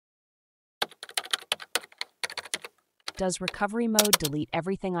Does recovery mode delete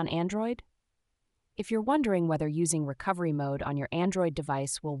everything on Android? If you're wondering whether using recovery mode on your Android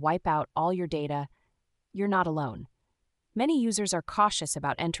device will wipe out all your data, you're not alone. Many users are cautious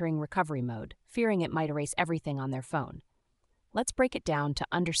about entering recovery mode, fearing it might erase everything on their phone. Let's break it down to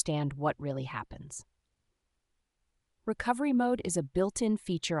understand what really happens. Recovery mode is a built-in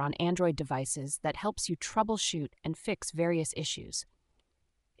feature on Android devices that helps you troubleshoot and fix various issues.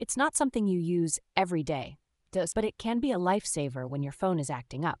 It's not something you use every day, but it can be a lifesaver when your phone is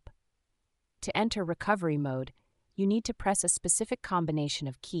acting up. To enter recovery mode, you need to press a specific combination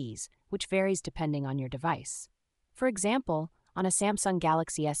of keys, which varies depending on your device. For example, on a Samsung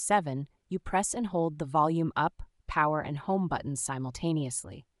Galaxy S7, you press and hold the volume up, power, and home buttons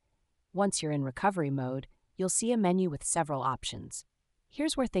simultaneously. Once you're in recovery mode, you'll see a menu with several options.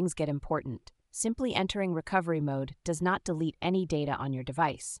 Here's where things get important. Simply entering recovery mode does not delete any data on your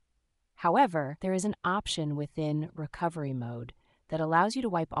device. However, there is an option within recovery mode that allows you to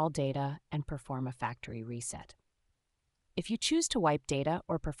wipe all data and perform a factory reset. If you choose to wipe data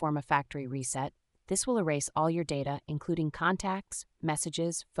or perform a factory reset, this will erase all your data, including contacts,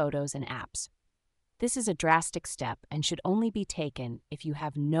 messages, photos, and apps. This is a drastic step and should only be taken if you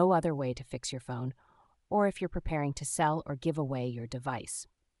have no other way to fix your phone or if you're preparing to sell or give away your device.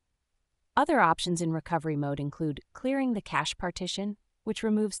 Other options in recovery mode include clearing the cache partition, which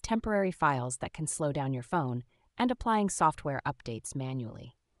removes temporary files that can slow down your phone, and applying software updates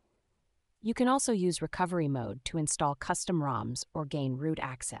manually. You can also use recovery mode to install custom ROMs or gain root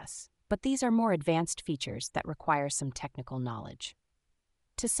access, but these are more advanced features that require some technical knowledge.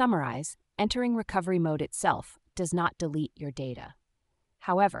 To summarize, entering recovery mode itself does not delete your data.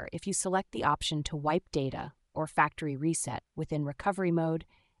 However, if you select the option to wipe data or factory reset within recovery mode,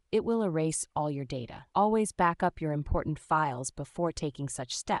 it will erase all your data. Always back up your important files before taking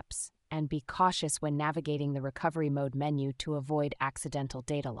such steps, and be cautious when navigating the recovery mode menu to avoid accidental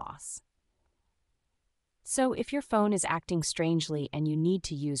data loss. So, if your phone is acting strangely and you need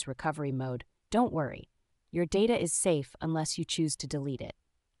to use recovery mode, don't worry. Your data is safe unless you choose to delete it.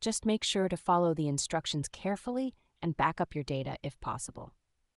 Just make sure to follow the instructions carefully and back up your data if possible.